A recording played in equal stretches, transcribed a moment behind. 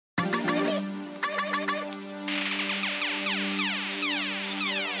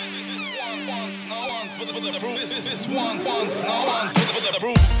This one's for the proof. This one's for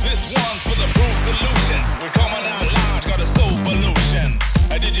the proof solution. We're coming out loud, got a soul pollution.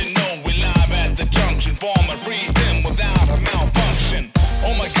 Did you know we live at the junction? Form a freedom without a malfunction.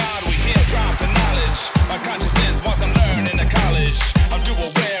 Oh my God, we here drop the knowledge. My consciousness wasn't learned in college. I'm too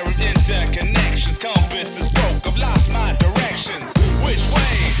aware of interconnections. Compass the stroke, I've lost my directions. Which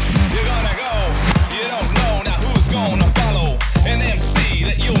way you gonna go? You don't know, now who's gonna follow? An MC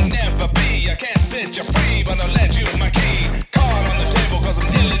that you'll never be. I can't set you free, but I'll let you my key. Card on the table, cause I'm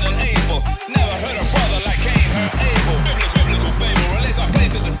ill and unable. Never heard a brother like Cain heard Abel. Biblical fable, relates our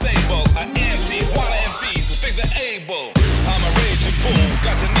place at the stable. I MC, one MCs, the things are able. I'm a raging fool,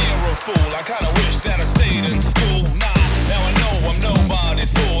 got the Nero's fool. I kinda wish that I stayed in school. Nah, now I know I'm nobody's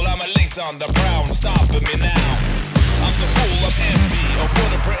fool. I'm a lynx on the prowl, stopping me now. I'm so full, I'm empty, or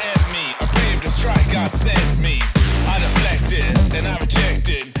would it preempt me? I braved the strike God sent me. I deflected, and I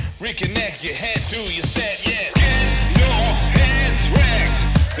rejected. Reconnect your head to your set, yeah. Get your heads wrecked.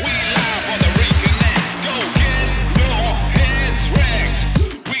 We live on the reconnect. Go get your heads wrecked.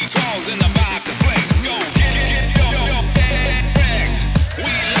 We causing the vibe to flex. Go get your head wrecked. We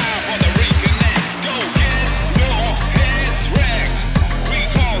live on the reconnect. Go get your heads wrecked. We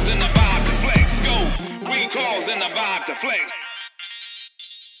causing the vibe to flex. Go, we causing the vibe to flex.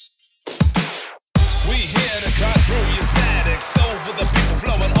 We here to cut through your static. So for the people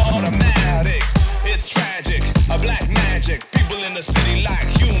flowing automatic. It's tragic, a black magic. People in the city like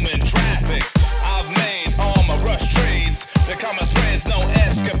human traffic. I've made all my rush trades. The common threads, no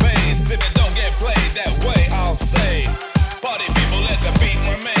escapades. If it don't get played that way, I'll say, party people, let the beat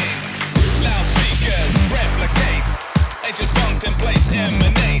remain. Loudspeakers replicate. Ancient function place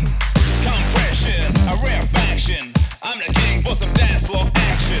emanate. Compression, a rare faction. I'm the king for some dance floor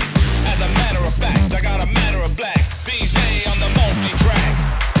action. As a matter of fact, I got a matter of black. DJ on the multi-track.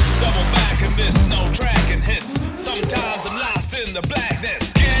 Double back and this, no tracking hits. Sometimes I'm lost in the blackness.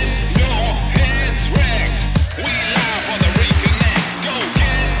 Get your heads wrecked. We live on the reconnect. Go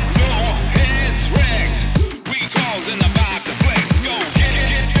get your heads wrecked. We causing the vibe to flex. Go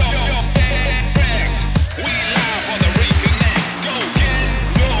get your head wrecked. We live on the reconnect. Go get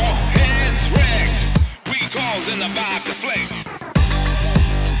your heads wrecked. We causing the vibe to flex.